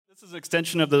This is an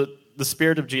extension of the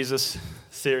Spirit of Jesus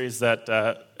series that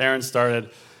Aaron started.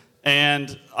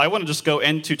 And I want to just go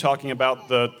into talking about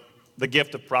the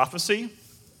gift of prophecy.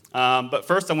 But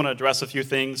first, I want to address a few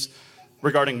things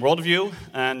regarding worldview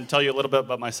and tell you a little bit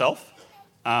about myself.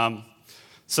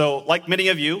 So, like many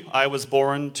of you, I was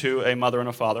born to a mother and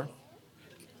a father.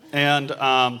 And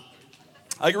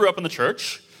I grew up in the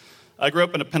church. I grew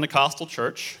up in a Pentecostal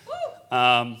church.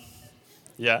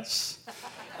 Yes.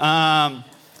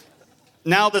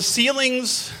 Now, the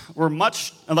ceilings were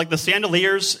like the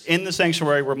chandeliers in the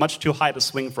sanctuary were much too high to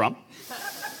swing from.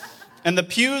 And the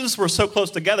pews were so close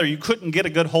together, you couldn't get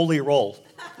a good holy roll.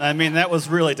 I mean, that was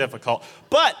really difficult.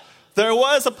 But there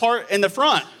was a part in the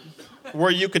front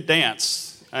where you could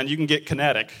dance, and you can get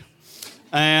kinetic.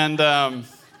 And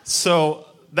so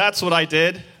that's what I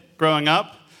did growing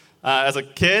up as a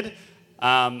kid.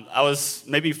 I was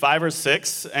maybe 5 or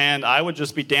 6, and I would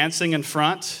just be dancing in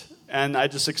front, and I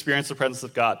just experienced the presence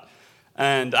of God.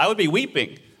 And I would be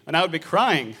weeping, and I would be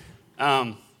crying,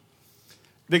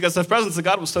 because the presence of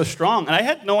God was so strong, and I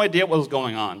had no idea what was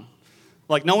going on.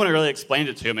 Like, no one really explained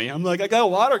it to me. I'm like, I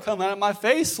got water coming out of my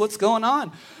face. What's going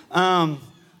on?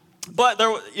 But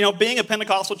there, being a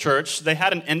Pentecostal church, they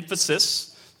had an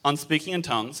emphasis on speaking in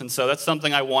tongues, and so that's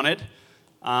something I wanted.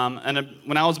 And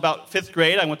when I was about 5th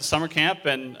grade, I went to summer camp,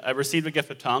 and I received a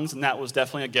gift of tongues, and that was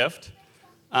definitely a gift.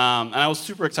 And I was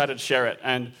super excited to share it.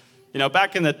 And,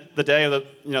 back in the day of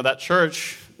that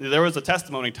church, there was a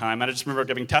testimony time. And I just remember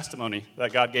giving testimony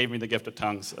that God gave me the gift of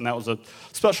tongues. And that was a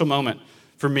special moment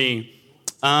for me.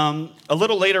 A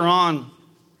little later on,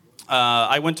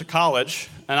 I went to college,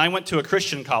 and I went to a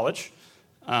Christian college.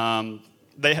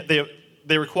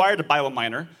 They required a Bible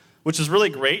minor, which is really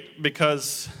great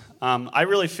because I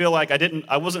really feel like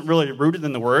I wasn't really rooted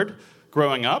in the Word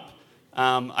growing up.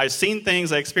 I've seen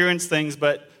things, I experienced things,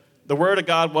 but the Word of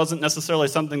God wasn't necessarily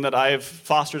something that I've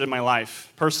fostered in my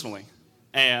life personally.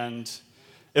 And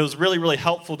it was really, really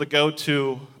helpful to go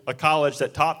to a college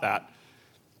that taught that.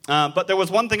 But there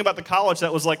was one thing about the college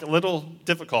that was like a little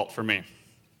difficult for me.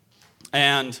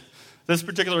 And this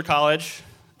particular college,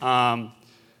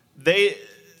 the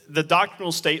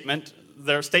doctrinal statement,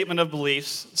 their statement of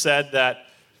beliefs said that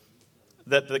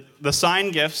the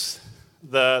sign gifts,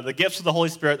 the gifts of the Holy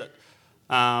Spirit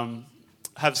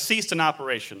have ceased in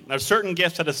operation. There's certain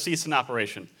gifts that have ceased in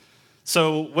operation.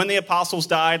 So when the apostles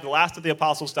died, the last of the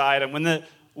apostles died, and when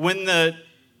the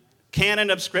canon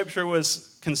of Scripture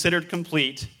was considered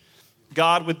complete,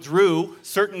 God withdrew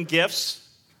certain gifts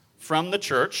from the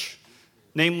church,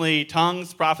 namely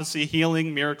tongues, prophecy,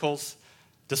 healing, miracles,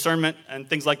 discernment, and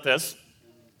things like this.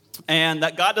 And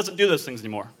that God doesn't do those things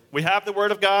anymore. We have the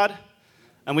Word of God,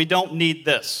 and we don't need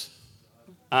this.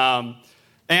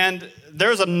 And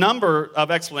there's a number of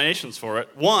explanations for it.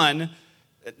 One,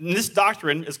 this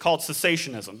doctrine is called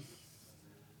cessationism.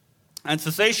 And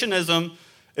cessationism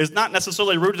is not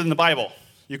necessarily rooted in the Bible.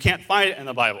 You can't find it in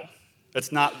the Bible.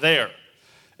 It's not there.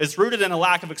 It's rooted in a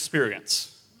lack of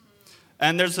experience.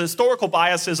 And there's historical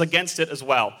biases against it as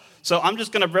well. So I'm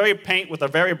just going to paint with a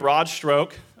very broad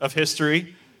stroke of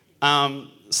history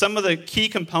some of the key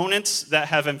components that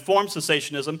have informed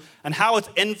cessationism and how it's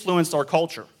influenced our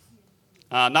culture.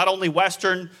 Not only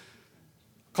Western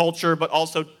culture, but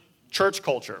also church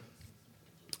culture.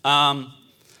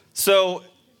 So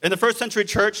in the first century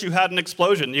church, you had an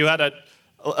explosion. You had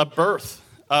a birth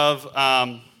of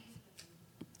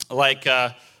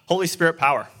Holy Spirit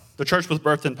power. The church was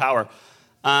birthed in power.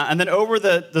 And then over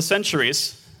the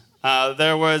centuries,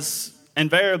 there was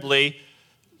invariably,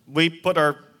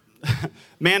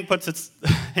 man puts its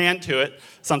hand to it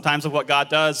sometimes of what God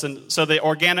does. And so the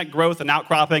organic growth and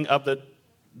outcropping of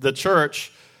the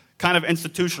church kind of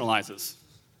institutionalizes.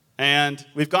 And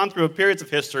we've gone through periods of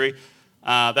history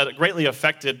that greatly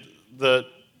affected the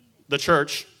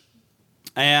church.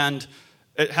 And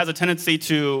it has a tendency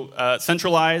to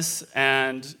centralize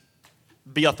and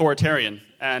be authoritarian.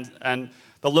 And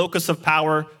the locus of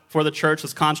power for the church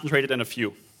is concentrated in a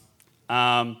few.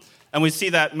 And we see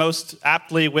that most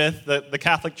aptly with the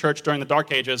Catholic Church during the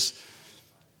Dark Ages,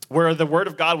 where the Word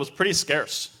of God was pretty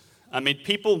scarce. I mean,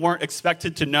 people weren't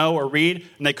expected to know or read,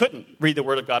 and they couldn't read the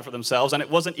Word of God for themselves, and it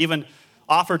wasn't even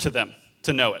offered to them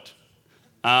to know it.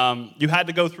 You had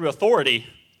to go through authority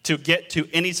to get to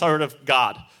any sort of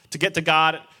God. To get to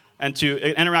God and to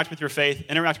interact with your faith,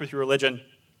 interact with your religion,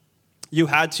 you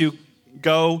had to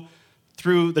go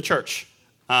through the church.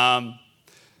 And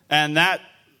that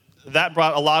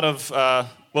brought a lot of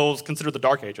what was considered the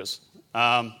Dark Ages.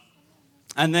 And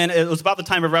then it was about the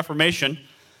time of Reformation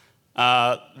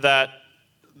that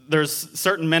there's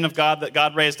certain men of God that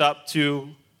God raised up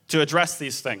to address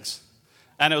these things.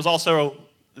 And it was also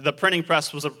the printing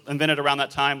press was invented around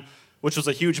that time, which was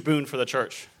a huge boon for the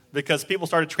church because people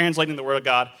started translating the Word of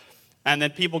God, and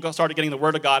then people started getting the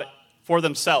Word of God for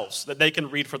themselves, that they can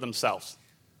read for themselves.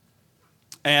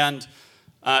 And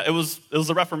it was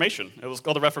a Reformation. It was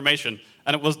called the Reformation,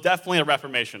 and it was definitely a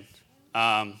reformation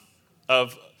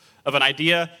of an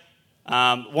idea.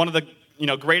 One of the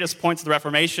greatest points of the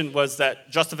Reformation was that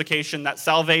justification, that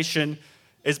salvation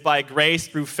is by grace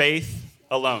through faith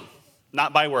alone,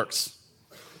 not by works.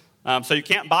 So you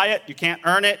can't buy it, you can't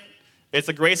earn it. It's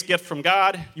a grace gift from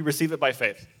God. You receive it by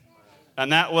faith.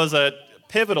 And that was a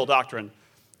pivotal doctrine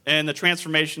in the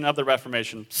transformation of the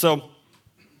Reformation.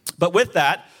 But with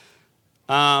that,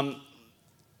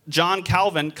 John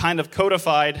Calvin kind of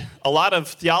codified a lot of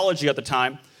theology at the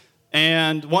time.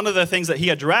 And one of the things that he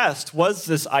addressed was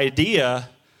this idea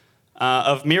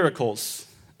of miracles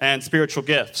and spiritual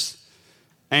gifts.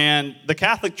 And the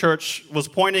Catholic Church was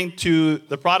pointing to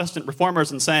the Protestant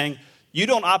reformers and saying, you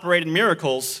don't operate in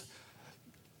miracles.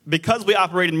 Because we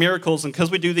operate in miracles and because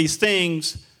we do these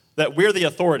things, that we're the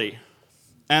authority.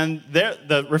 And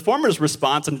the reformers'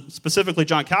 response, and specifically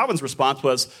John Calvin's response,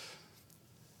 was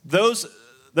those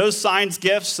signs,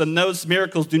 gifts, and those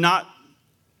miracles do not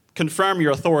confirm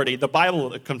your authority. The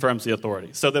Bible confirms the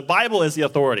authority. So the Bible is the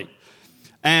authority.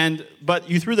 But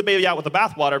you threw the baby out with the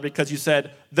bathwater because you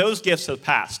said those gifts have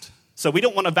passed. So we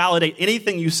don't want to validate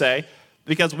anything you say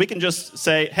because we can just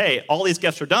say, hey, all these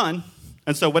gifts are done,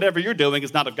 and so whatever you're doing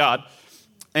is not of God,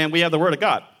 and we have the Word of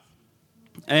God.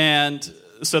 And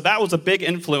so that was a big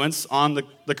influence on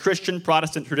the Christian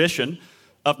Protestant tradition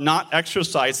of not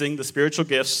exercising the spiritual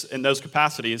gifts in those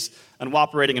capacities and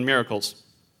operating in miracles.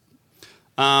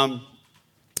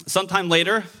 Sometime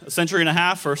later, a century and a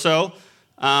half or so,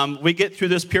 we get through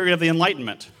this period of the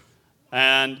Enlightenment.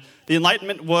 And the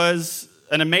Enlightenment was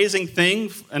an amazing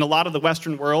thing in a lot of the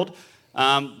Western world.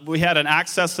 We had an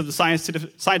access to the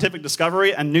scientific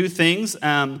discovery and new things,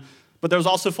 but there was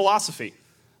also philosophy.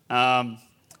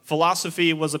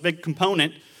 Philosophy was a big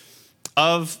component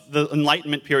of the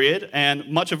Enlightenment period, and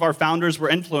much of our founders were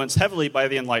influenced heavily by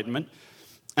the Enlightenment.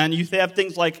 And you have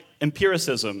things like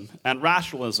empiricism and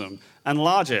rationalism and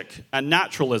logic and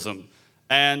naturalism.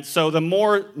 And so the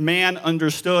more man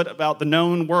understood about the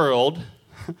known world,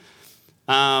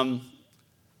 the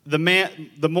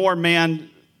more man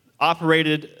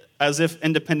operated as if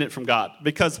independent from God.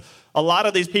 Because a lot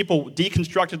of these people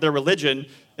deconstructed their religion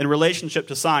in relationship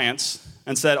to science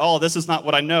and said, oh, this is not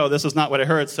what I know, this is not what I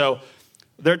heard. So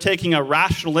they're taking a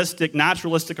rationalistic,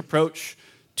 naturalistic approach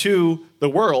to the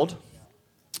world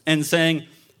and saying,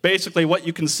 basically, what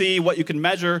you can see, what you can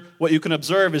measure, what you can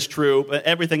observe is true, but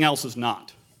everything else is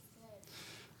not.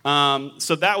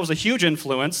 So that was a huge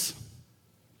influence.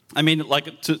 I mean,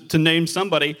 like, to name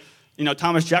somebody,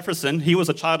 Thomas Jefferson, he was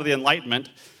a child of the Enlightenment,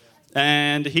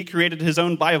 and he created his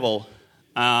own Bible,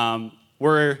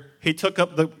 where he took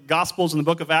up the Gospels and the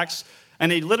book of Acts,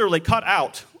 and he literally cut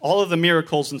out all of the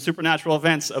miracles and supernatural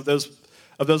events of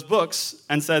those books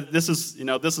and said, this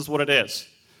is what it is.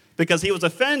 Because he was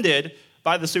offended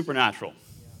by the supernatural.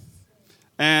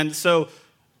 And so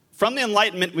from the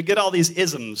Enlightenment, we get all these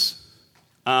isms.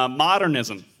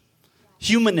 Modernism,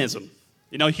 humanism.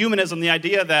 Humanism, the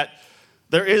idea that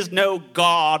there is no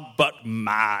God but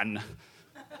man.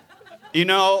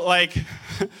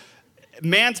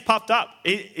 Man's puffed up.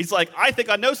 He's like, I think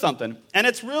I know something. And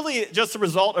it's really just a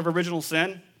result of original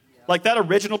sin. Like that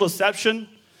original deception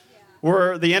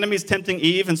where the enemy's tempting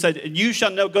Eve and said, you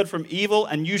shall know good from evil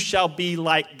and you shall be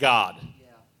like God.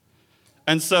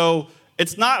 And so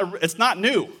it's not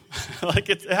new.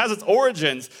 It has its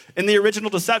origins in the original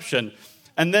deception.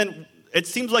 And then it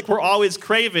seems like we're always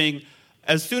craving,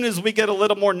 as soon as we get a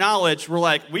little more knowledge, we're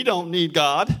like, we don't need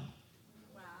God.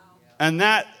 Wow. And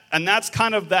that's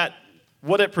kind of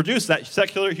what it produced, that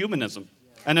secular humanism.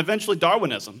 And eventually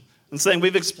Darwinism. And saying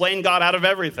we've explained God out of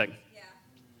everything. Yeah.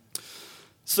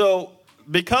 So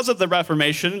because of the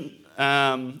Reformation,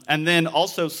 and then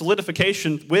also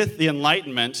solidification with the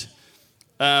Enlightenment,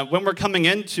 when we're coming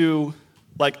into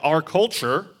our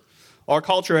culture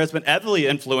has been heavily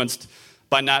influenced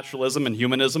by naturalism and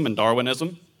humanism and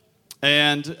Darwinism.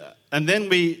 And then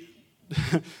we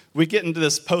get into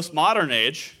this postmodern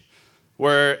age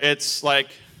where it's like,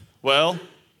 well,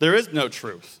 there is no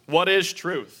truth. What is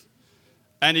truth?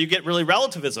 And you get really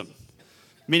relativism,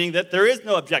 meaning that there is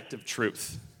no objective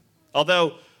truth.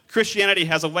 Although Christianity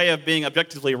has a way of being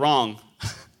objectively wrong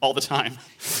all the time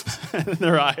in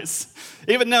their eyes,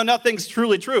 even though nothing's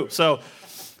truly true.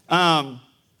 And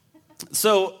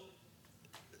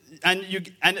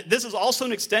this is also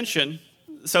an extension.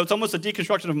 So it's almost a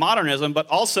deconstruction of modernism, but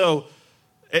also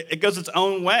it goes its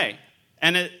own way.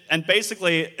 And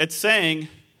basically it's saying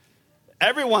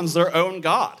everyone's their own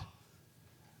God.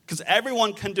 Because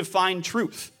everyone can define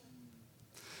truth.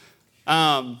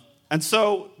 And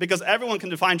so, because everyone can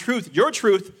define truth, your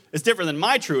truth is different than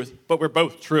my truth, but we're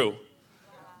both true.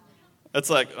 It's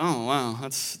like, oh, wow,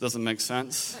 that doesn't make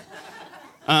sense.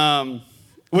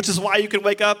 Which is why you can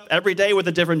wake up every day with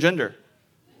a different gender.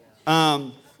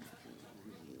 But,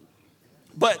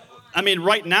 I mean,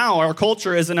 right now, our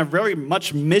culture is in a very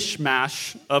much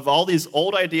mishmash of all these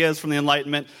old ideas from the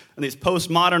Enlightenment and these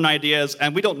postmodern ideas,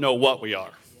 and we don't know what we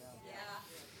are.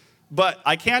 But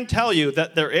I can tell you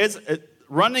that there is,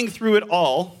 running through it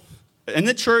all, in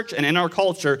the church and in our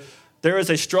culture, there is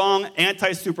a strong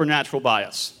anti-supernatural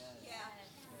bias.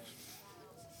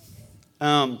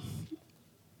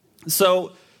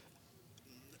 So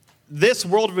this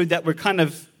worldview that we're kind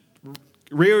of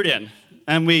reared in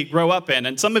and we grow up in,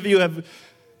 and some of you have,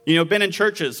 been in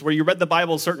churches where you read the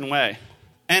Bible a certain way,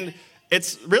 and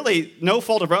it's really no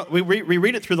fault of our own. We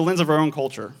read it through the lens of our own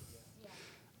culture.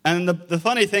 And the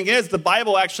funny thing is, the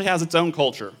Bible actually has its own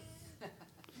culture.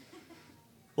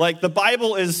 Like, the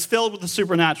Bible is filled with the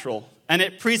supernatural, and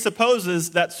it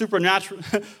presupposes that supernatural,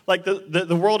 like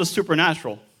the world is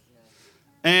supernatural.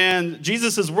 And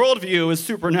Jesus' worldview is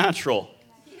supernatural.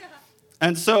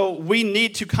 And so we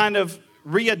need to kind of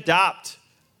readopt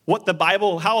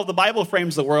how the Bible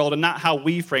frames the world and not how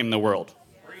we frame the world.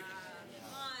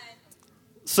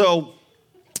 So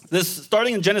this,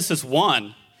 starting in Genesis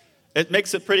 1, it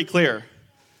makes it pretty clear.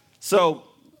 So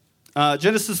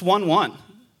Genesis 1:1.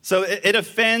 So it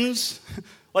offends,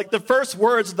 like the first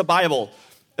words of the Bible,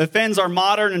 offends our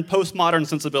modern and postmodern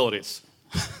sensibilities.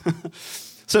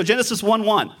 So Genesis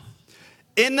 1:1.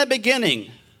 In the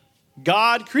beginning,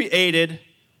 God created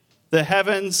the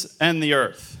heavens and the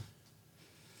earth.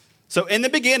 So in the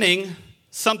beginning,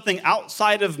 something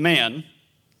outside of man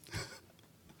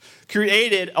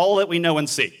created all that we know and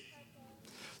see.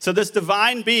 So this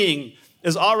divine being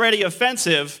is already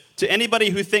offensive to anybody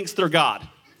who thinks they're God.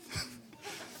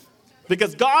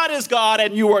 Because God is God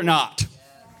and you are not.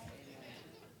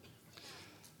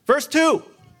 Verse 2.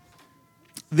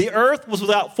 The earth was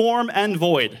without form and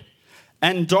void,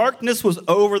 and darkness was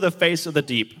over the face of the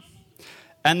deep.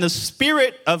 And the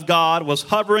Spirit of God was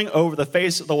hovering over the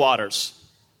face of the waters.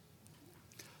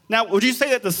 Now, would you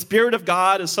say that the Spirit of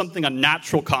God is a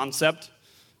natural concept?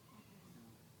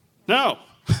 No.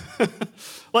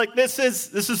 Like, this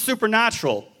is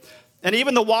supernatural. And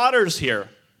even the waters here.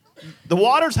 The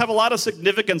waters have a lot of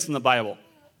significance in the Bible.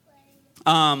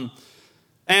 And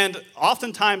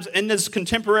oftentimes in this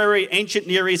contemporary ancient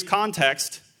Near East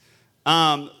context,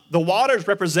 the waters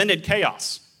represented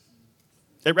chaos.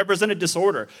 It represented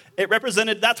disorder. It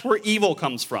represented, that's where evil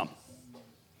comes from.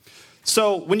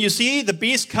 So when you see the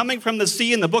beast coming from the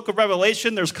sea in the book of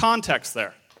Revelation, there's context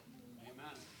there.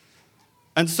 Amen.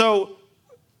 And so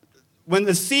when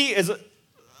the sea is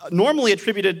normally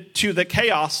attributed to the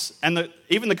chaos and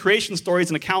even the creation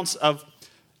stories and accounts of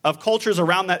cultures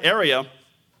around that area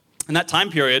in that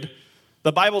time period,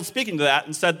 the Bible is speaking to that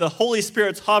and said the Holy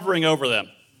Spirit's hovering over them.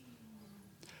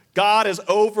 God is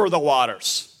over the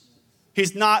waters.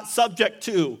 He's not subject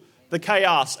to the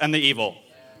chaos and the evil,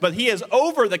 but he is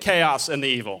over the chaos and the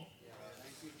evil.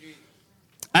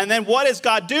 And then what does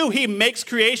God do? He makes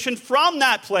creation from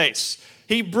that place.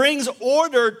 He brings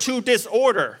order to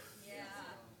disorder.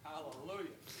 Hallelujah.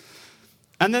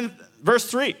 And then verse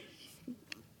 3.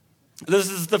 This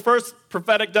is the first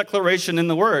prophetic declaration in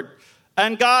the Word.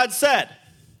 And God said,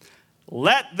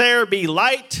 "Let there be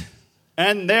light,"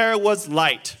 and there was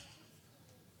light.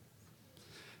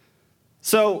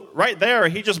 So right there,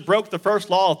 he just broke the first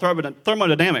law of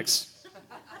thermodynamics,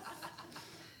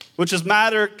 which is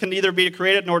matter can neither be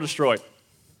created nor destroyed.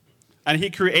 And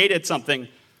he created something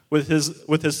with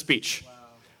his speech. Wow.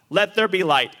 Let there be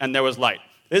light, and there was light.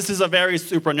 This is a very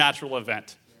supernatural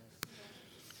event.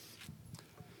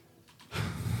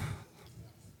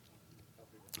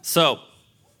 So,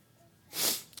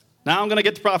 now I'm going to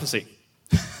get to prophecy.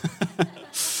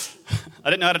 I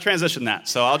didn't know how to transition that,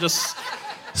 so I'll just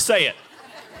say it.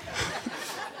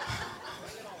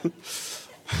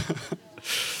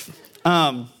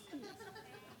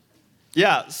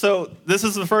 So this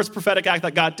is the first prophetic act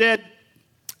that God did,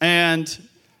 and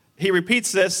he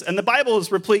repeats this, and the Bible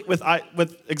is replete with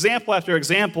example after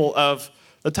example of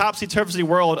the topsy-turvy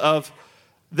world of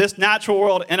this natural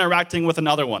world interacting with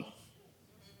another one.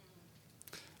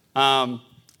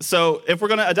 So if we're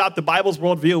going to adopt the Bible's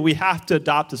worldview, we have to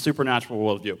adopt a supernatural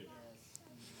worldview.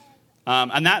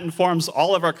 And that informs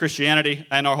all of our Christianity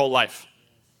and our whole life.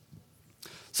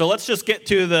 So let's just get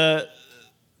to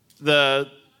the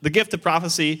gift of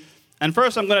prophecy And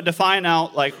first I'm going to define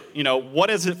out, what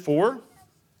is it for?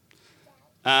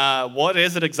 What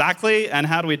is it exactly, and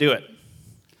how do we do it?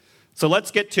 So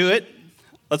let's get to it.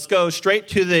 Let's go straight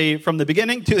from the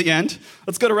beginning to the end.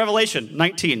 Let's go to Revelation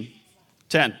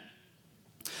 19:10.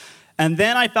 And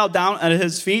then I fell down at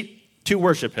his feet to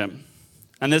worship him.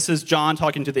 And this is John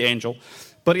talking to the angel.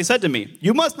 But he said to me,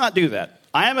 "You must not do that.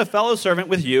 I am a fellow servant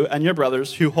with you and your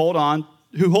brothers who hold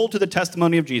to the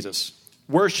testimony of Jesus.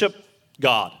 Worship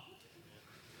God.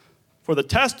 For the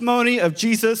testimony of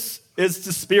Jesus is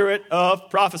the spirit of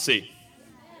prophecy."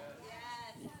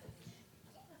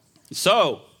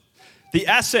 So, the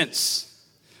essence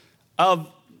of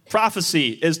prophecy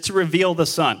is to reveal the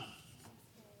Son.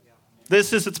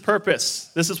 This is its purpose.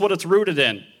 This is what it's rooted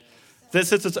in.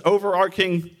 This is its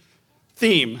overarching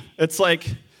theme. It's like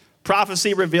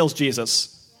prophecy reveals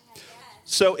Jesus.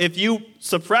 So if you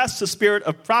suppress the spirit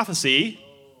of prophecy,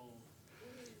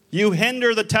 you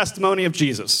hinder the testimony of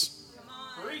Jesus.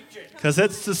 Because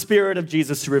it's the spirit of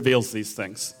Jesus who reveals these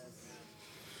things.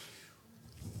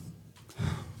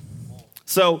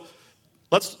 So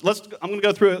I'm going to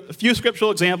go through a few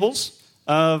scriptural examples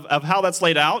of how that's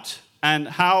laid out and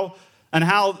how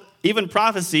even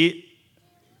prophecy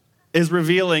is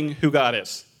revealing who God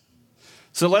is.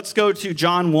 So let's go to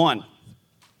John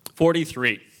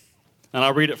 1:43, and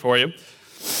I'll read it for you.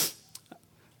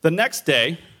 The next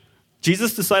day,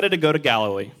 Jesus decided to go to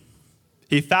Galilee.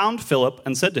 He found Philip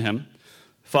and said to him,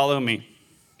 "Follow me."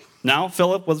 Now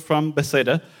Philip was from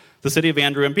Bethsaida, the city of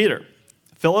Andrew and Peter.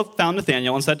 Philip found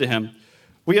Nathanael and said to him,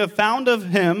 We have found of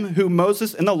him of whom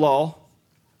Moses in the law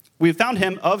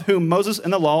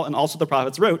and also the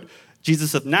prophets wrote,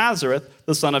 Jesus of Nazareth,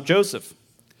 the son of Joseph.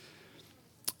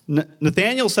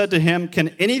 Nathanael said to him, "Can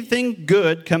anything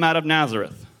good come out of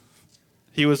Nazareth?"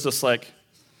 He was just like,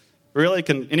 "Really?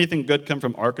 Can anything good come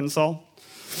from Arkansas?"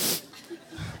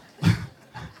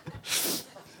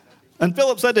 And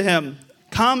Philip said to him,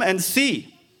 "Come and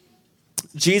see."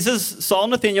 Jesus saw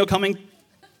Nathanael coming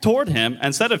toward him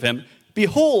and said of him,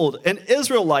 "Behold, an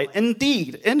Israelite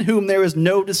indeed, in whom there is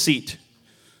no deceit."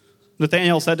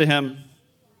 Nathanael said to him,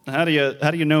 How do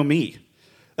you know me?"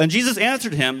 And Jesus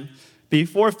answered him,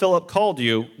 "Before Philip called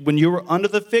you, when you were under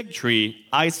the fig tree,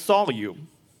 I saw you."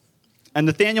 And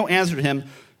Nathanael answered him,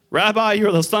 "Rabbi, you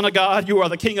are the Son of God, you are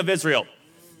the King of Israel."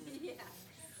 Yeah.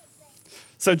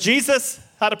 So Jesus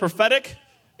had a prophetic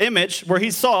image where he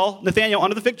saw Nathanael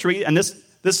under the fig tree, and this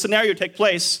scenario take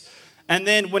place. And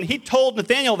then when he told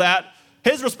Nathanael that,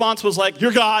 his response was like,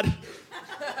 "You're God."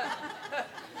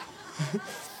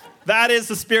 That is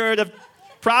the spirit of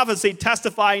prophecy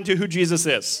testifying to who Jesus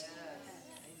is.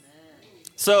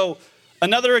 So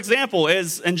another example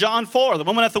is in John 4, the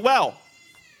woman at the well,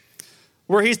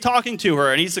 where he's talking to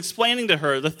her and he's explaining to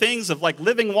her the things of like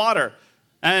living water.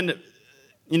 And,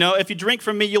 if you drink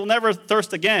from me, you'll never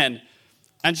thirst again.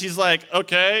 And she's like,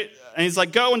 "Okay." And he's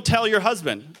like, "Go and tell your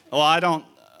husband." "Well, I don't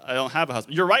have a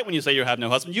husband." "You're right when you say you have no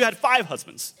husband. You had 5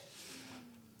 husbands.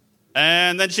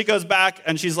 And then she goes back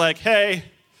and she's like, "Hey,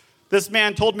 this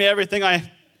man told me everything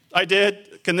I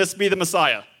did. Can this be the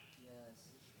Messiah?" Yes.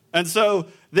 And so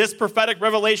this prophetic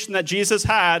revelation that Jesus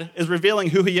had is revealing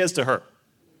who he is to her.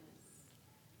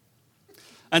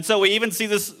 And so we even see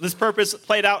this purpose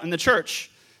played out in the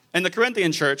church, in the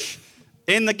Corinthian church,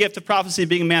 in the gift of prophecy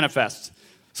being manifest.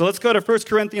 So let's go to 1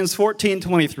 Corinthians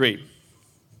 14:23.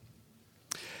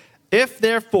 "If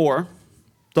therefore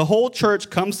the whole church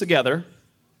comes together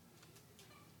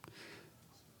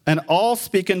and all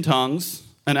speak in tongues,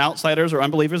 and outsiders or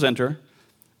unbelievers enter,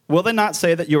 will they not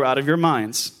say that you're out of your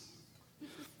minds?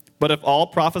 But if all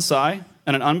prophesy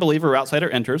and an unbeliever or outsider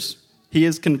enters, he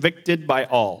is convicted by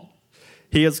all.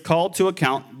 He is called to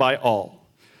account by all.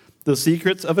 The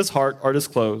secrets of his heart are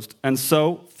disclosed, and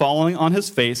so, falling on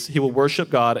his face, he will worship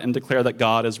God and declare that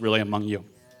God is really among you."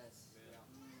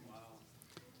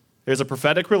 There's a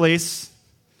prophetic release,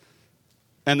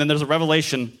 and then there's a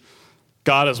revelation.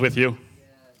 God is with you.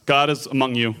 God is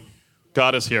among you.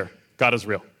 God is here. God is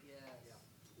real.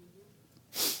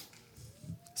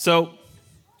 So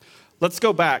let's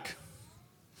go back,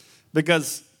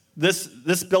 because this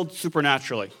builds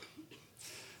supernaturally.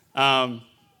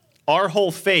 Our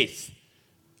whole faith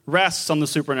rests on the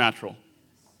supernatural.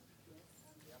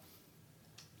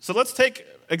 So let's take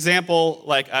example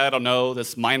like, I don't know,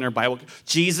 this minor Bible.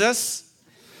 Jesus,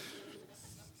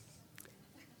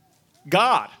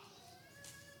 God.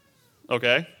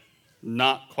 Okay,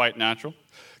 not quite natural.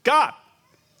 God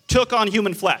took on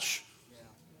human flesh.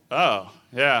 Oh,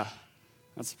 yeah,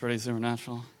 that's pretty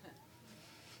supernatural.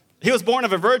 He was born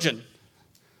of a virgin.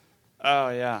 Oh,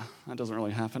 yeah, that doesn't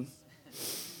really happen.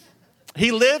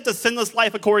 He lived a sinless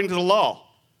life according to the law.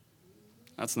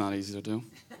 That's not easy to do.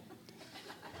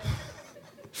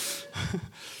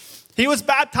 He was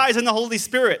baptized in the Holy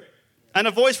Spirit, and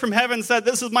a voice from heaven said,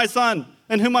 "This is my son,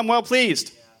 in whom I'm well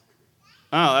pleased."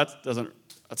 Oh, that doesn't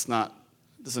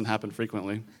happen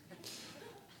frequently.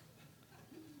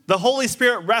 The Holy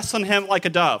Spirit rests on him like a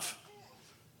dove.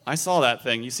 I saw that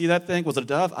thing. You see that thing? Was it a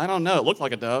dove? I don't know. It looked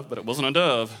like a dove, but it wasn't a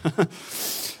dove.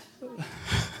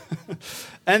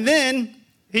 And then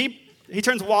he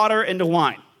turns water into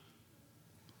wine.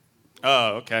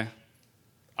 Oh, okay.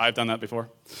 I've done that before.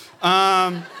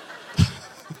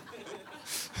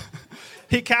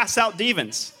 He casts out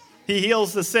demons. He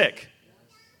heals the sick.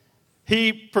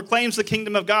 He proclaims the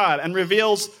kingdom of God and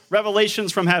reveals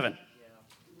revelations from heaven.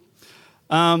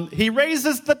 He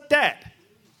raises the dead.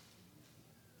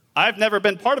 I've never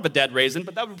been part of a dead raising,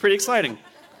 but that would be pretty exciting.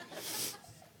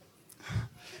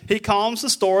 He calms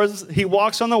the storms. He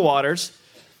walks on the waters.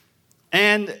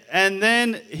 And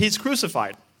then he's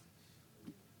crucified.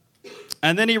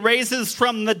 And then he raises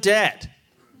from the dead.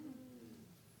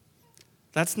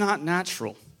 That's not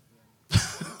natural.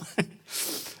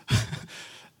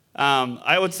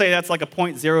 I would say that's like a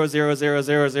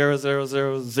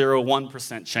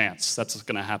 0.000000001% chance that's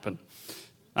going to happen.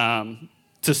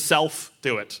 To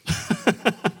self-do it.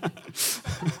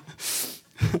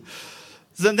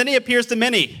 Then he appears to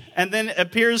many, and then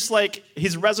appears like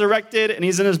he's resurrected, and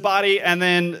he's in his body, and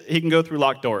then he can go through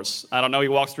locked doors. I don't know, he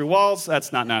walks through walls.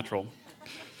 That's not natural.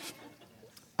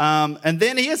 And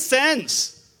then he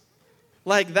ascends.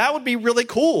 Like, that would be really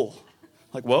cool.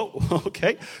 Like, whoa,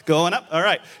 okay, going up, all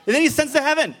right. And then he ascends to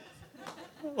heaven.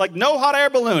 Like, no hot air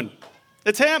balloon.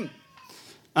 It's him.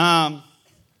 And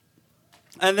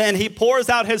then he pours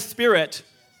out his Spirit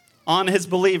on his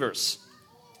believers.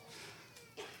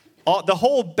 The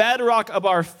whole bedrock of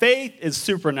our faith is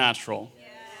supernatural. Yeah.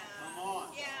 Come on.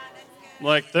 Yeah,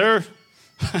 that's good.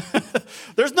 Like,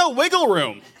 there's no wiggle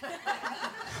room.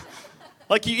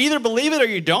 Like, you either believe it or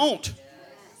you don't. Yes.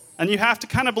 And you have to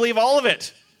kind of believe all of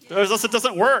it. Or else it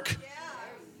doesn't work.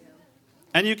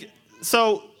 Yeah. And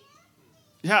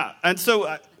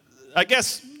so I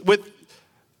guess with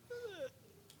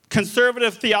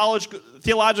conservative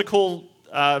theological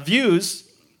views,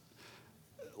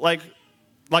 like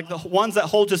the ones that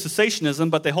hold to cessationism,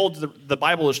 but they hold the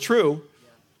Bible is true,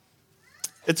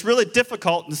 it's really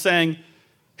difficult in saying,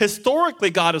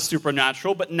 historically God is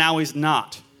supernatural, but now he's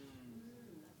not.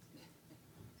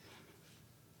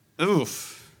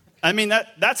 Oof. I mean,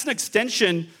 that's an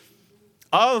extension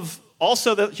of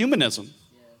also the humanism.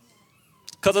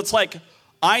 Because it's like,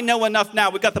 I know enough now.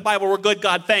 We got the Bible. We're good.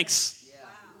 God, thanks. Yeah.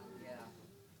 Yeah.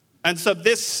 And so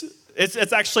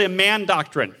it's actually a man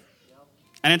doctrine.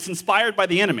 And it's inspired by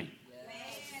the enemy. Man,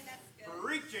 that's good.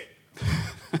 Preach it.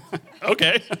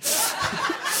 Okay.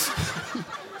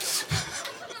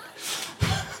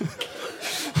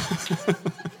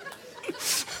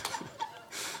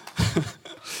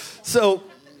 So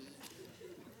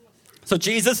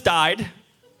Jesus died,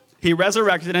 he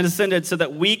resurrected and ascended so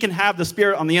that we can have the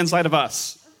Spirit on the inside of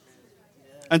us.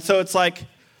 And so it's like,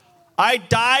 I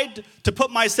died to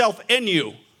put myself in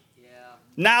you.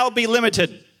 Now be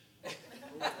limited.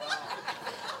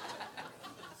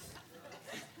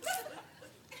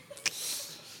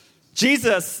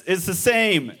 Jesus is the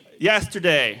same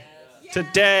yesterday,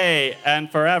 today,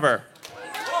 and forever.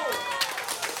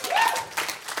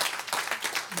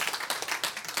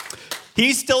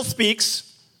 He still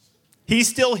speaks, he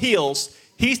still heals,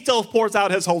 he still pours out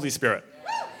his Holy Spirit.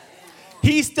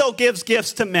 He still gives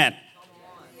gifts to men.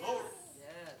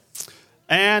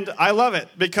 And I love it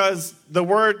because the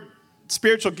word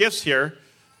spiritual gifts here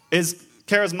is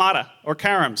charismata or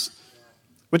charims,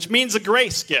 which means a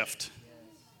grace gift.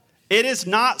 It is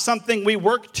not something we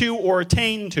work to or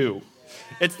attain to.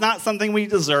 It's not something we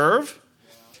deserve.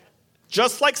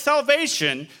 Just like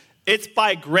salvation, it's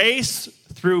by grace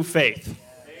through faith.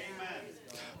 Amen.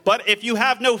 But if you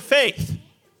have no faith,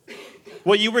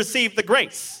 will you receive the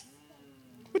grace?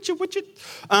 Would you?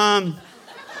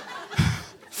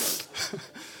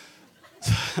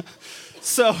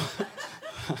 So,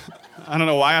 I don't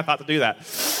know why I thought to do that.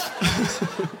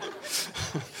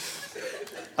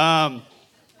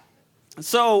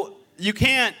 So you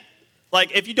can't,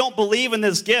 like, if you don't believe in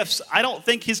his gifts, I don't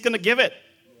think he's going to give it.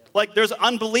 Like, there's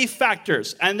unbelief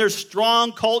factors, and there's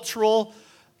strong cultural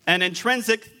and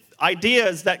intrinsic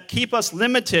ideas that keep us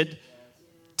limited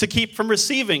to keep from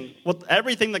receiving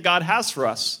everything that God has for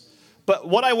us. But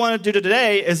what I want to do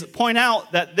today is point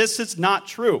out that this is not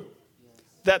true,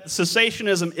 that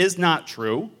cessationism is not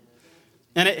true,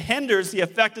 and it hinders the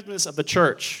effectiveness of the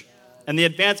church and the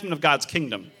advancement of God's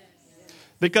kingdom.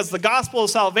 Because the gospel of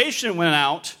salvation went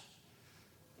out,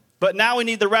 But now we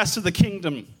need the rest of the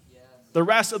kingdom, the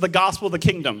rest of the gospel of the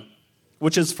kingdom,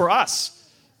 which is for us,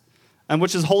 and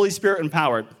which is Holy Spirit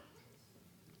empowered.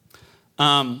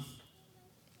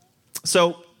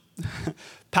 So,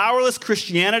 powerless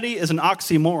Christianity is an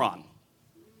oxymoron.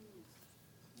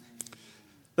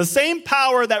 The same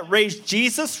power that raised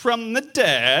Jesus from the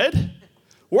dead,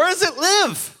 where does it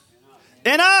live?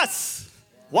 In us.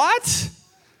 What?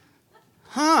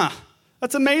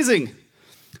 That's amazing.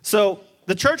 So,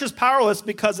 the church is powerless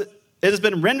because it has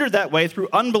been rendered that way through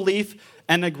unbelief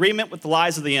and agreement with the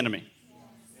lies of the enemy.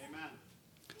 Amen.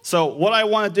 So, what I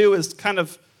want to do is kind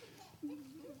of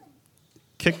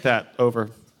kick that over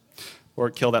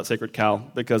or kill that sacred cow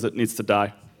because it needs to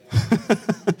die.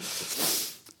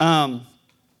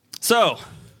 So,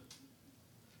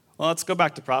 let's go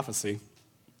back to prophecy.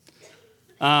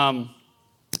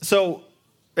 So,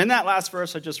 in that last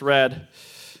verse I just read,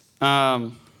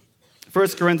 1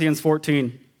 Corinthians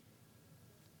 14,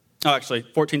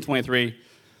 14:23.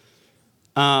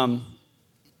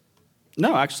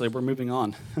 No, actually, we're moving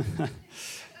on.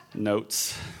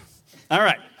 Notes. All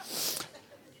right.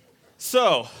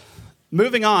 So,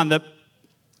 moving on.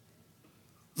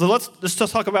 So let's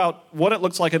just talk about what it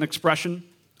looks like in expression,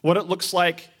 what it looks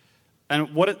like,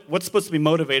 and what's supposed to be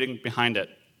motivating behind it.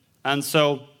 And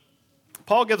so,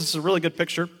 Paul gives us a really good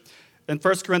picture. In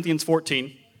 1 Corinthians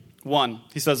 14:1,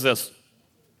 he says this: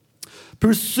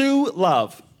 "Pursue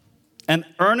love and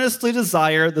earnestly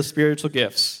desire the spiritual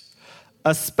gifts,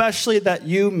 especially that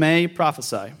you may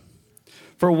prophesy.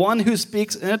 For one who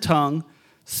speaks in a tongue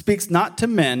speaks not to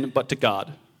men, but to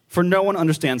God. For no one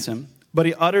understands him, but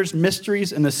he utters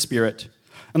mysteries in the Spirit.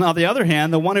 And on the other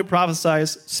hand, the one who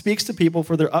prophesies speaks to people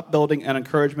for their upbuilding and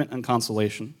encouragement and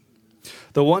consolation.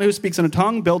 The one who speaks in a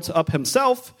tongue builds up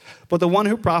himself, but the one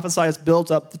who prophesies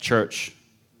builds up the church.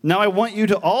 Now I want you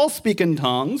to all speak in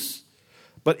tongues,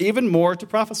 but even more to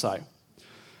prophesy.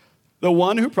 The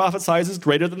one who prophesies is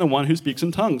greater than the one who speaks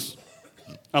in tongues,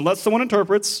 unless someone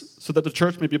interprets, so that the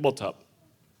church may be built up."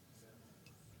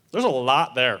 There's a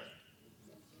lot there.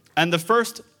 And the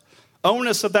first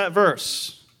onus of that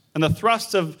verse and the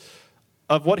thrust of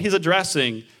what he's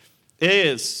addressing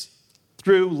is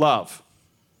through love.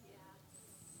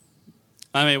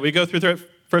 I mean, we go through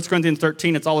 1 Corinthians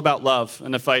 13, it's all about love.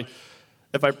 And if I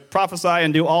prophesy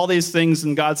and do all these things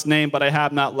in God's name, but I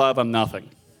have not love, I'm nothing.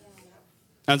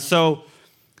 And so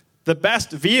the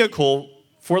best vehicle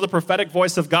for the prophetic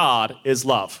voice of God is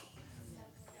love.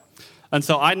 And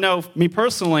so I know, me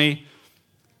personally,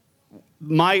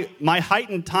 my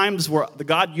heightened times where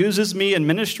God uses me in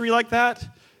ministry like that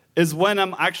is when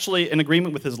I'm actually in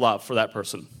agreement with his love for that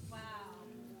person. Wow,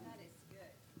 that is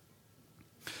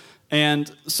good.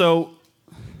 And so,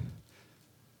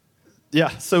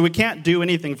 so we can't do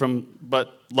anything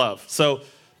but love. So,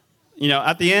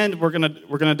 at the end, we're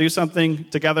gonna do something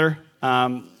together,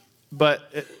 but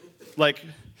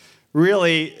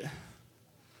really,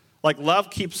 love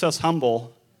keeps us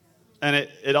humble, and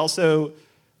it also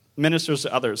ministers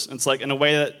to others. It's in a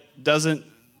way that doesn't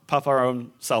puff our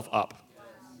own self up.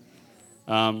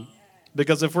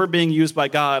 Because if we're being used by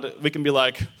God, we can be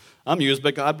like, I'm used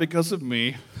by God because of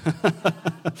me.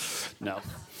 No,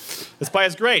 it's by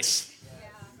his grace.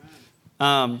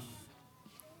 So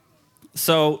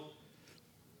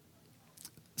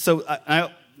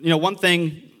one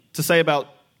thing to say about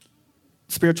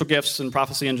spiritual gifts and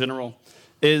prophecy in general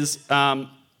is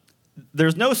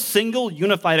there's no single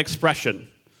unified expression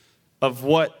of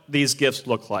what these gifts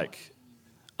look like.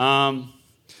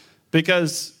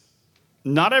 Because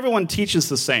not everyone teaches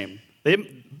the same.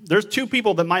 There's two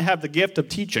people that might have the gift of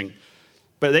teaching,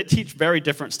 but they teach very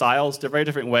different styles, very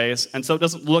different ways, and so it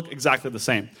doesn't look exactly the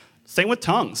same. Same with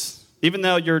tongues. Even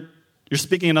though you're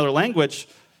speaking another language,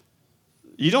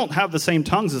 you don't have the same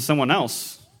tongues as someone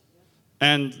else.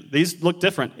 And these look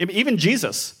different. Even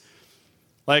Jesus,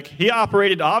 he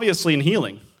operated obviously in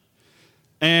healing.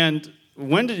 And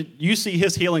when did you see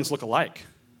his healings look alike?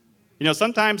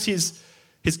 Sometimes he's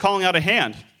calling out a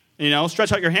hand.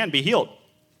 Stretch out your hand, be healed.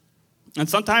 And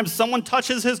sometimes someone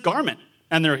touches his garment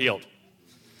and they're healed.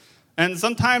 And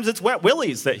sometimes it's wet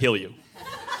willies that heal you.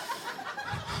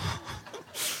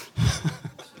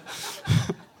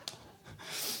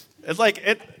 It's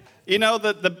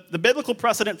the biblical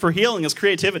precedent for healing is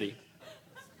creativity.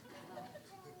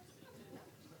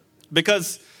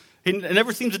 Because he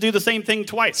never seems to do the same thing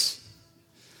twice.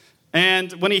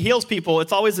 And when he heals people,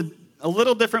 it's always a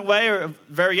little different way or a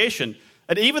variation.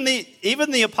 And even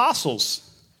the apostles,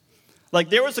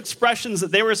 there was expressions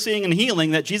that they were seeing in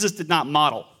healing that Jesus did not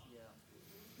model.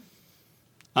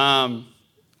 And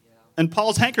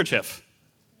Paul's handkerchief,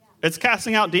 it's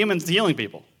casting out demons and healing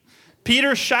people.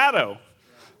 Peter's shadow.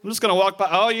 I'm just going to walk by.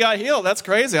 Oh, you got healed. That's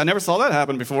crazy. I never saw that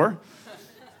happen before.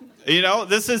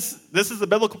 This is the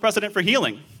biblical precedent for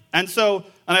healing. And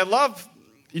I love,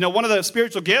 one of the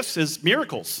spiritual gifts is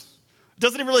miracles. It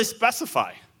doesn't even really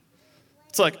specify.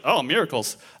 It's like, oh,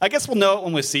 miracles. I guess we'll know it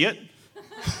when we see it.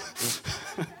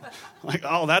 Like,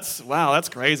 oh, that's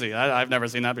crazy. I've never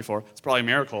seen that before. It's probably a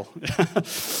miracle.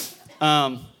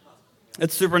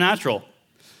 It's supernatural.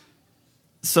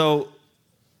 So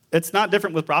it's not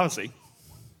different with prophecy.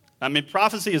 I mean,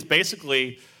 prophecy is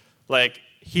basically like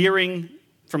hearing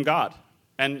from God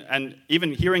and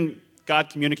even hearing God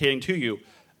communicating to you.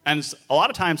 And a lot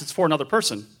of times it's for another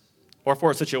person or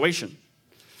for a situation.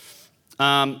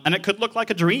 And it could look like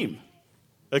a dream.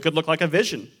 It could look like a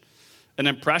vision, an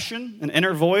impression, an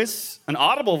inner voice, an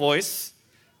audible voice,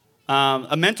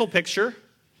 a mental picture,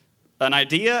 an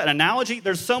idea, an analogy.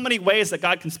 There's so many ways that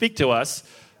God can speak to us,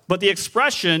 but the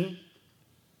expression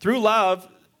through love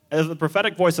as the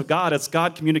prophetic voice of God, it's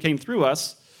God communicating through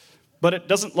us, but it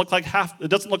doesn't look like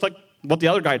what the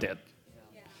other guy did.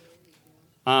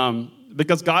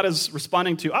 Because God is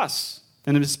responding to us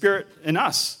and His Spirit in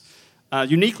us,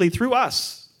 uniquely through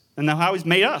us, and how He's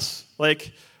made us.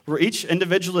 Like, we're each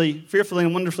individually, fearfully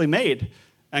and wonderfully made.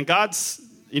 And God's,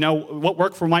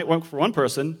 what might work for one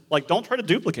person, like, don't try to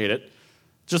duplicate it.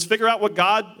 Just figure out what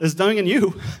God is doing in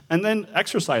you and then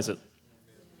exercise it.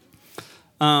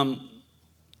 I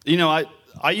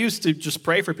used to just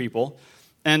pray for people.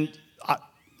 And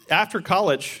after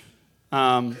college,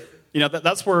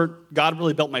 that's where God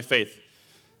really built my faith.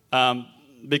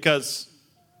 Because,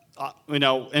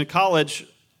 in college,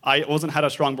 I had a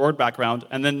strong word background,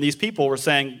 and then these people were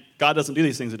saying, God doesn't do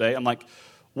these things today. I'm like,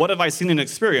 what have I seen and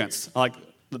experienced? Like,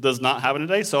 that does not happen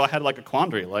today? So I had like a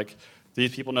quandary. Like,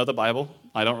 these people know the Bible.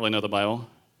 I don't really know the Bible,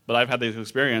 but I've had these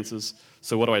experiences,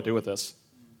 so what do I do with this?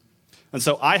 And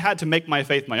so I had to make my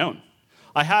faith my own.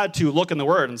 I had to look in the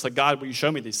Word and say, God, will you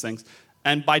show me these things?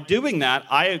 And by doing that,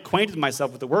 I acquainted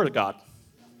myself with the Word of God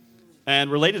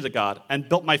and related to God and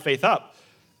built my faith up.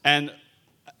 And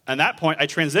at that point, I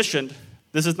transitioned.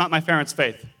 This is not my parents'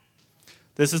 faith.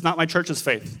 This is not my church's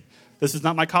faith. This is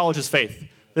not my college's faith.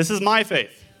 This is my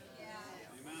faith.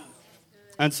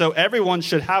 And so everyone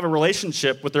should have a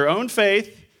relationship with their own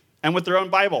faith and with their own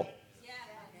Bible.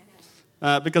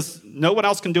 Because no one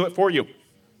else can do it for you.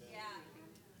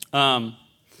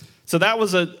 So that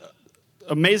was an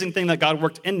amazing thing that God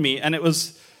worked in me. And it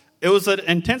was an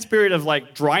intense period of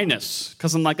like dryness.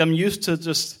 Because I'm used to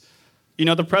just,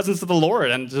 the presence of the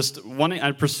Lord and just wanting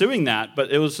and pursuing that.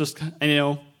 But it was just,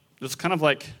 just kind of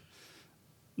like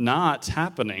not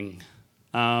happening.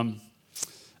 And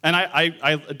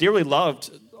I dearly loved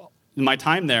my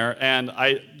time there, and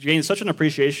I gained such an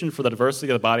appreciation for the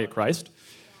diversity of the body of Christ.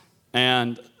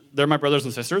 And they're my brothers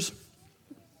and sisters.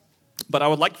 But I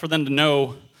would like for them to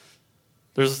know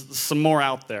there's some more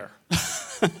out there.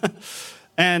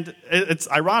 And it's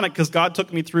ironic because God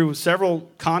took me through several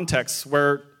contexts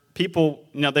where people,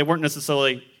 they weren't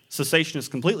necessarily cessationists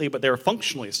completely, but they were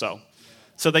functionally so.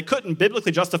 So they couldn't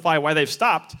biblically justify why they've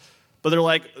stopped, but they're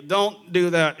like, don't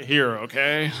do that here,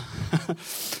 okay?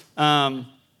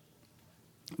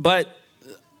 But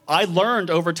I learned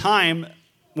over time,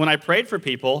 when I prayed for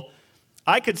people,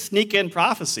 I could sneak in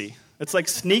prophecy. It's like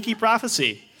sneaky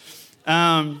prophecy.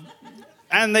 And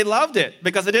they loved it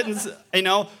because it didn't,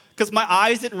 because my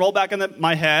eyes didn't roll back in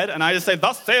my head, and I just say,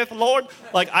 thus saith the Lord.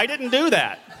 Like, I didn't do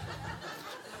that.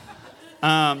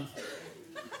 I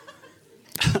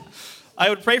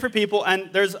would pray for people,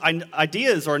 and there's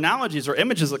ideas or analogies or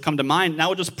images that come to mind, and I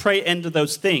would just pray into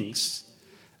those things.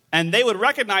 And they would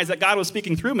recognize that God was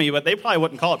speaking through me, but they probably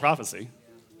wouldn't call it prophecy.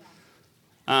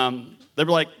 They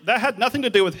were like, that had nothing to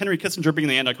do with Henry Kissinger being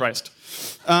the Antichrist.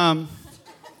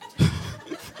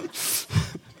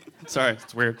 Sorry,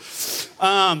 it's weird.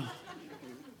 So,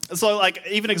 like,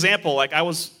 even example, like I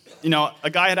was, a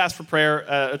guy had asked for prayer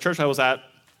at a church I was at,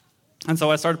 and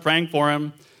so I started praying for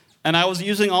him, and I was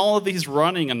using all of these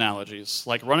running analogies,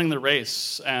 like running the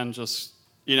race, and just,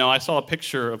 I saw a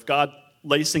picture of God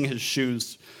lacing his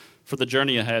shoes for the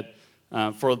journey ahead,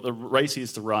 for the race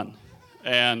he's to run.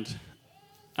 And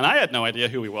I had no idea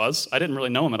who he was. I didn't really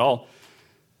know him at all.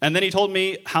 And then he told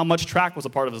me how much track was a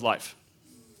part of his life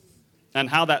and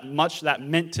how much that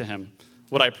meant to him,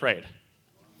 what I prayed.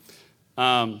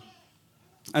 And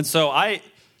so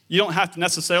you don't have to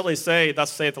necessarily say,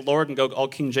 thus saith the Lord, and go all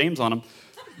King James on him.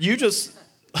 You just,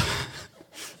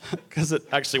 because it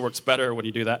actually works better when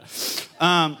you do that.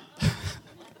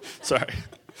 Sorry.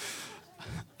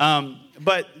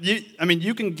 But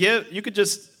you could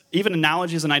just, even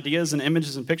analogies and ideas and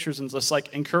images and pictures and just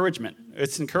like encouragement.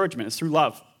 It's encouragement. It's through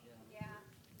love.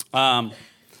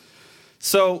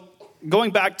 So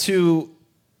going back to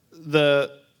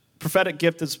the prophetic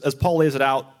gift as Paul lays it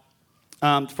out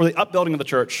for the upbuilding of the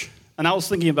church, and I was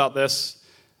thinking about this,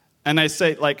 and I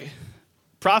say, like,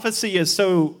 prophecy is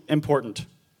so important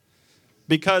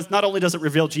because not only does it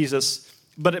reveal Jesus,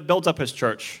 but it builds up his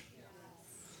church.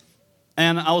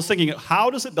 And I was thinking, how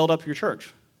does it build up your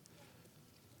church?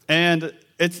 And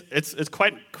it's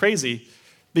quite crazy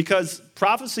because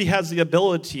prophecy has the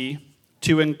ability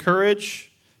to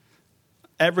encourage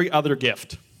every other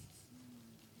gift.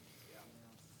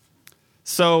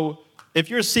 So if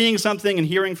you're seeing something and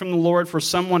hearing from the Lord for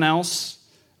someone else,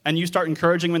 and you start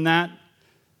encouraging them in that,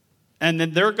 and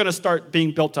then they're going to start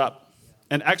being built up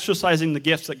and exercising the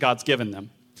gifts that God's given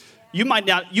them. You might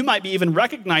be even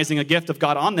recognizing a gift of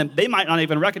God on them. They might not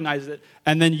even recognize it,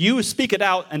 and then you speak it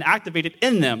out and activate it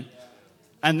in them,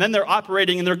 and then they're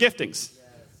operating in their giftings.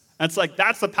 And it's like,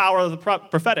 that's the power of the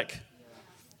prophetic.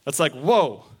 It's like,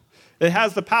 whoa. It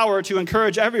has the power to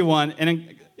encourage everyone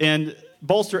and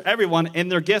bolster everyone in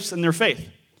their gifts and their faith.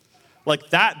 Like,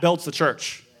 that builds the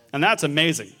church. And that's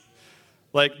amazing.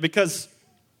 Like, because,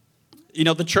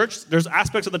 the church, there's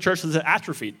aspects of the church that are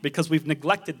atrophied because we've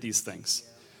neglected these things.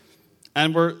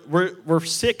 And we're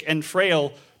sick and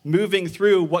frail moving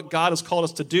through what God has called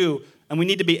us to do, and we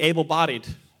need to be able-bodied,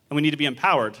 and we need to be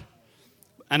empowered.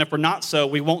 And if we're not so,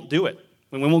 we won't do it,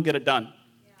 and we won't get it done.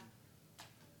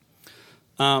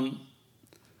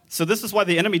 So this is why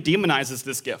the enemy demonizes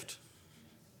this gift.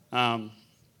 And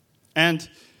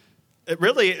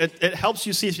it helps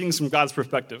you see things from God's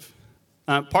perspective.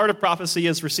 Part of prophecy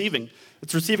is receiving.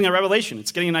 It's receiving a revelation.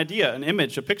 It's getting an idea, an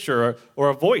image, a picture, or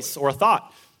a voice, or a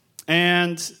thought.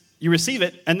 And you receive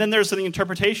it, and then there's the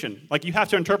interpretation. Like, you have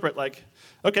to interpret, like,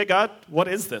 okay, God, what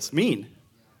does this mean?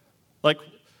 Like,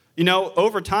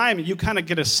 over time, you kind of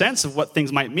get a sense of what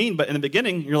things might mean, but in the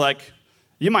beginning, you're like,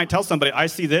 you might tell somebody, I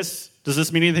see this. Does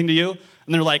this mean anything to you?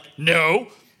 And they're like, no.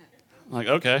 I'm like,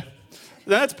 okay.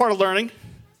 That's part of learning.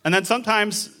 And then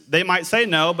sometimes they might say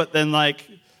no, but then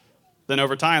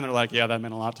over time, they're like, yeah, that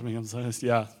meant a lot to me. I'm like,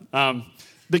 yeah.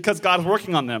 Because God is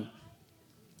working on them.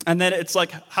 And then it's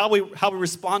like how we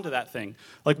respond to that thing.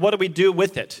 Like, what do we do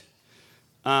with it?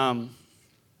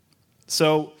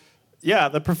 So,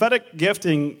 the prophetic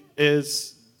gifting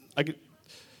is,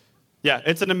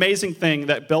 it's an amazing thing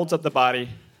that builds up the body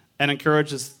and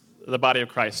encourages the body of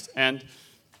Christ. And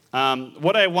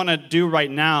what I want to do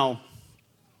right now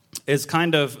is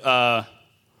kind of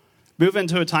move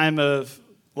into a time of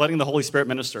letting the Holy Spirit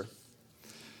minister.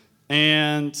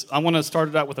 And I want to start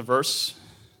it out with a verse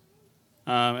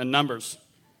in Numbers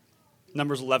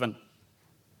 11,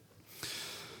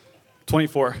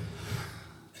 24.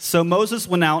 So Moses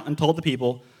went out and told the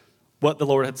people what the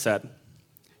Lord had said.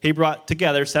 He brought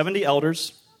together 70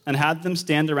 elders and had them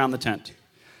stand around the tent.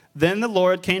 Then the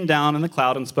Lord came down in the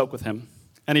cloud and spoke with him.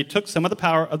 And he took some of the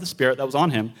power of the Spirit that was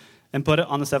on him and put it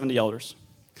on the 70 elders.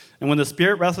 And when the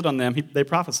Spirit rested on them, they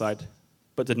prophesied,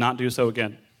 but did not do so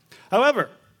again. However,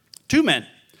 2 men,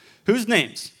 whose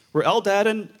names were Eldad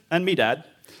and Medad,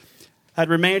 had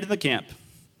remained in the camp.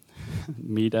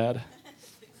 Medad.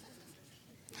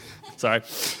 Sorry.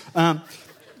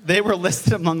 They were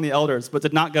listed among the elders, but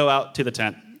did not go out to the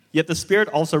tent. Yet the Spirit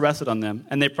also rested on them,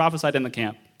 and they prophesied in the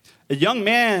camp. A young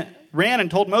man ran and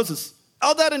told Moses,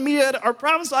 Eldad and Medad are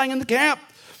prophesying in the camp.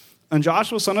 And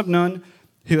Joshua, son of Nun,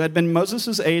 who had been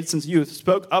Moses' aide since youth,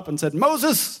 spoke up and said,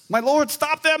 Moses, my Lord,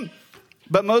 stop them.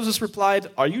 But Moses replied,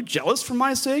 are you jealous for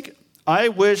my sake? I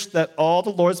wish that all the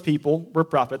Lord's people were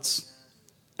prophets,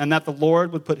 and that the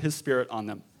Lord would put his Spirit on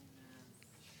them.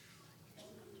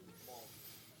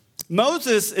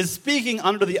 Moses is speaking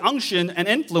under the unction and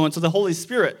influence of the Holy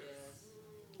Spirit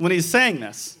when he's saying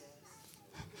this.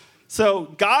 So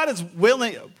God is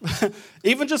willing,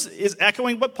 even just is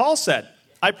echoing what Paul said.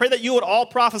 I pray that you would all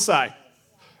prophesy.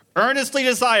 Earnestly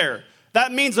desire.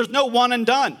 That means there's no one and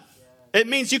done. It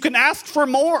means you can ask for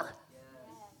more.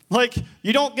 Like,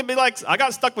 you don't be like, I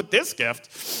got stuck with this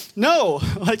gift. No,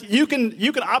 like you can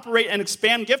operate and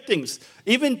expand giftings.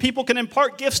 Even people can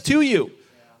impart gifts to you.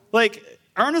 Like,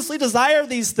 earnestly desire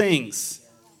these things.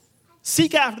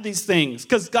 Seek after these things,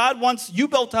 because God wants you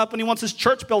built up and he wants his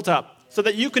church built up so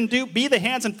that you can be the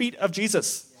hands and feet of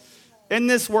Jesus in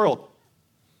this world.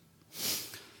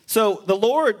 So the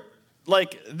Lord,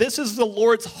 this is the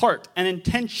Lord's heart and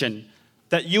intention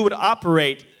that you would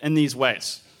operate in these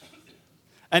ways.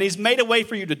 And he's made a way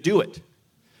for you to do it.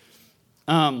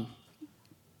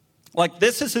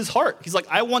 This is his heart. He's like,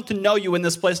 I want to know you in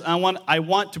this place. And I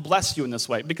want to bless you in this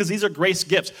way. Because these are grace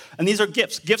gifts. And these are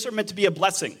gifts. Gifts are meant to be a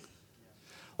blessing.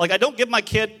 Like, I don't give my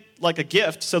kid, a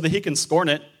gift so that he can scorn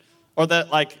it. Or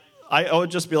that, I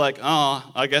would just be like,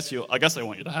 oh, I guess I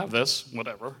want you to have this,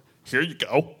 whatever. Here you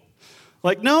go.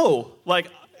 Like, no.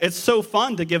 Like, it's so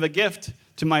fun to give a gift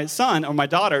to my son or my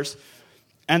daughters,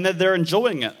 and that they're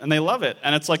enjoying it, and they love it.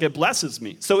 And it's like, it blesses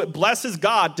me. So it blesses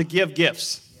God to give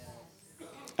gifts.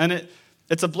 And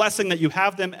it's a blessing that you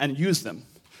have them and use them.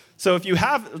 So if you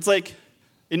have, it's like,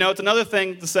 it's another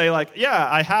thing to say, like, yeah,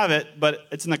 I have it, but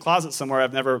it's in the closet somewhere. I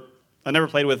never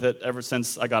played with it ever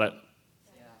since I got it.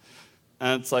 Yeah.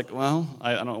 And it's like, well,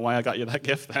 I don't know why I got you that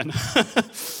gift then.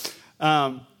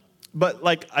 But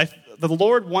like, the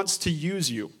Lord wants to use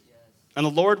you, and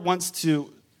the Lord wants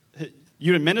you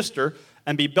to minister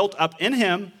and be built up in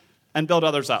Him and build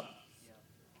others up.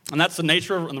 And that's the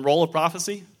nature and the role of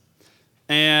prophecy.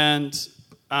 And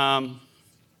I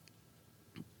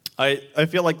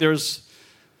feel like it's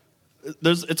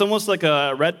almost like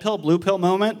a red pill, blue pill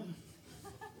moment.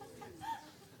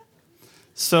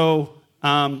 So,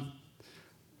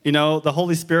 the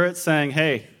Holy Spirit saying,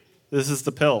 hey, this is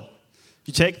the pill.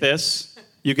 You take this,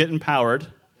 you get empowered,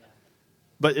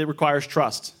 but it requires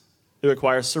trust. It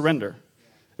requires surrender.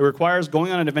 It requires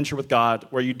going on an adventure with God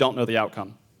where you don't know the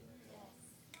outcome.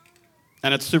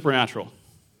 And it's supernatural.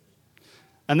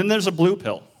 And then there's a blue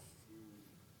pill.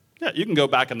 Yeah, you can go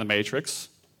back in the matrix.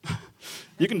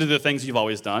 You can do the things you've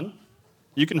always done.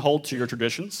 You can hold to your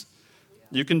traditions.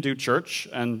 You can do church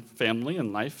and family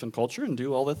and life and culture and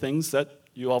do all the things that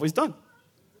you've always done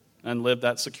and live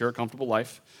that secure, comfortable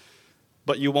life.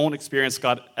 But you won't experience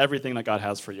everything that God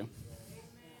has for you.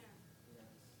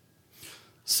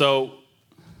 So,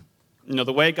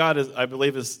 the way God is, I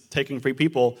believe, is taking free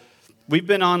people, we've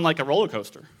been on like a roller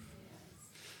coaster.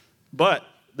 But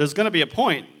there's going to be a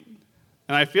point,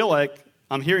 and I feel like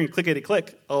I'm hearing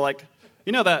clickety-click, like,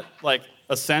 that, like,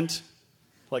 ascent,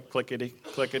 like clickety,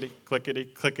 clickety, clickety,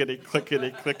 clickety,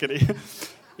 clickety, clickety.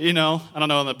 I don't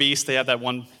know, on the Beast, they have that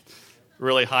one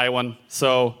really high one.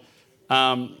 So,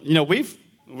 we've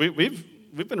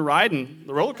been riding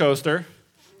the roller coaster,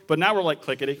 but now we're like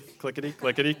clickety, clickety,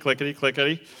 clickety, clickety,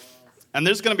 clickety. And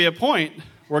there's going to be a point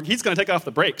where He's going to take off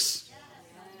the brakes.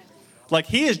 Like,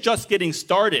 He is just getting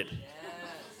started.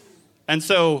 And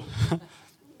so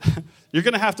you're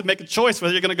going to have to make a choice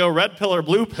whether you're going to go red pill or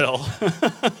blue pill.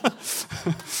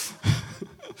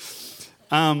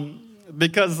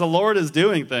 Because the Lord is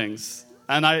doing things.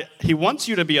 And He wants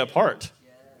you to be a part.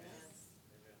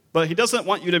 But He doesn't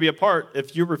want you to be a part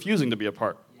if you're refusing to be a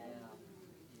part.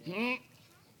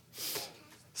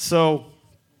 So,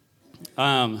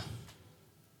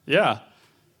 yeah.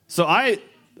 So I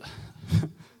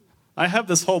have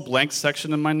this whole blank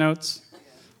section in my notes.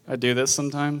 I do this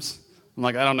sometimes. I'm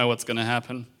like, I don't know what's going to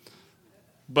happen.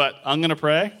 But I'm going to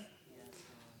pray.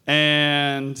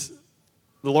 And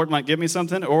the Lord might give me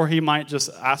something, or He might just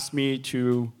ask me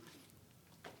to,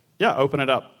 open it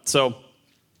up. So,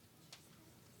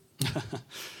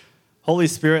 Holy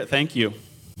Spirit, thank you.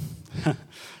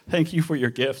 Thank you for your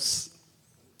gifts.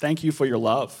 Thank you for your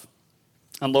love.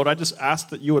 And Lord, I just ask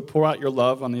that you would pour out your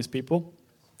love on these people,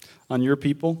 on your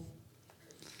people.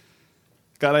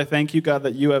 God, I thank you, God,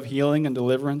 that you have healing and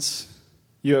deliverance.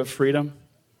 You have freedom.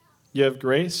 You have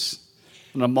grace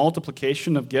and a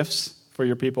multiplication of gifts for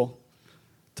your people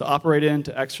to operate in,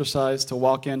 to exercise, to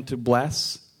walk in, to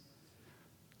bless,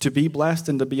 to be blessed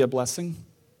and to be a blessing.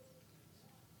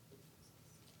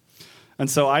 And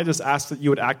so I just ask that you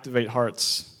would activate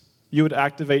hearts. You would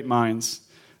activate minds.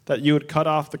 That you would cut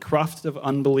off the cruft of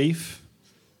unbelief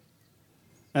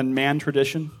and man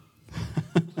tradition.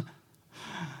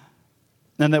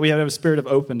 And that we have a spirit of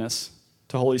openness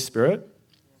to Holy Spirit.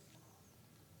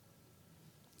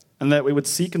 And that we would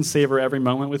seek and savor every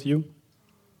moment with you.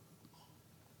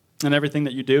 And everything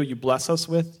that you do, you bless us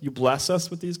with. You bless us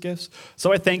with these gifts.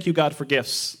 So I thank you, God, for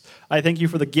gifts. I thank you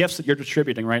for the gifts that you're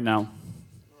distributing right now.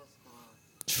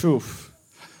 Oof.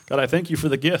 God, I thank you for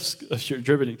the gifts that you're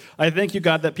distributing. I thank you,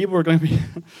 God, that people are going to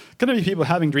be people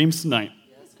having dreams tonight.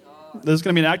 There's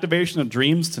going to be an activation of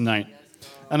dreams tonight.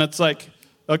 And it's like,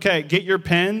 okay, get your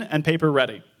pen and paper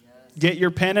ready. Get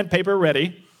your pen and paper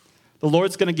ready. The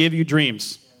Lord's going to give you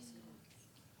dreams.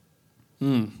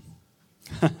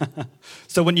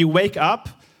 So when you wake up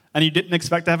and you didn't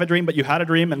expect to have a dream, but you had a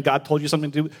dream and God told you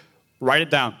something to do, write it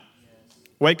down.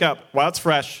 Wake up while it's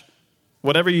fresh.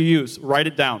 Whatever you use, write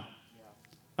it down.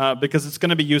 Because it's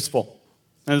going to be useful.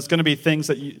 And it's going to be things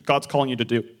that God's calling you to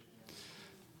do.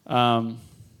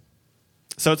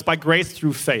 So it's by grace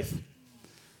through faith.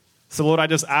 So Lord, I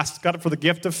just ask God for the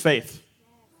gift of faith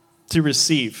to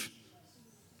receive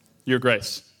your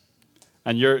grace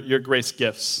and your grace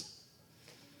gifts.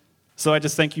 So I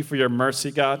just thank you for your mercy,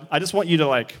 God. I just want you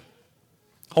to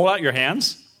hold out your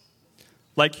hands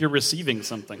like you're receiving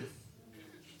something.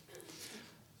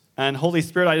 And Holy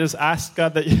Spirit, I just ask,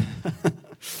 God, that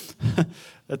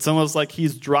it's almost like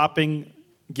he's dropping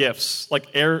gifts,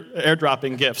 like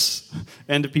airdropping gifts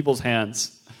into people's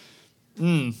hands.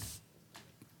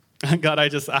 God, I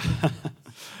just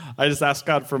ask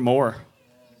God for more.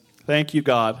 Thank you,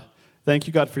 God. Thank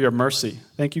you, God, for your mercy.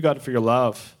 Thank you, God, for your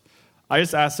love. I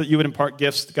just ask that you would impart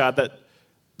gifts, God, that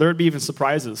there would be even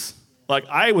surprises. Like,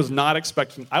 I was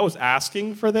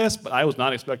asking for this, but I was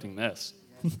not expecting this.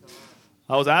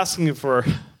 I was asking for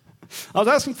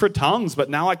tongues, but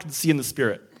now I can see in the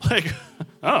Spirit. Like,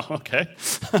 oh, okay.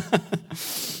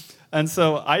 And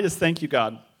so I just thank you,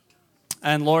 God.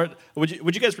 And Lord, would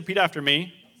you guys repeat after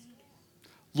me?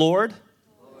 Lord,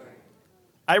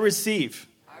 I receive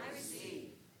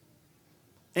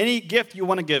any gift you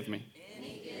want to give me.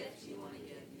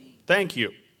 Thank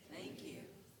you.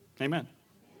 Amen.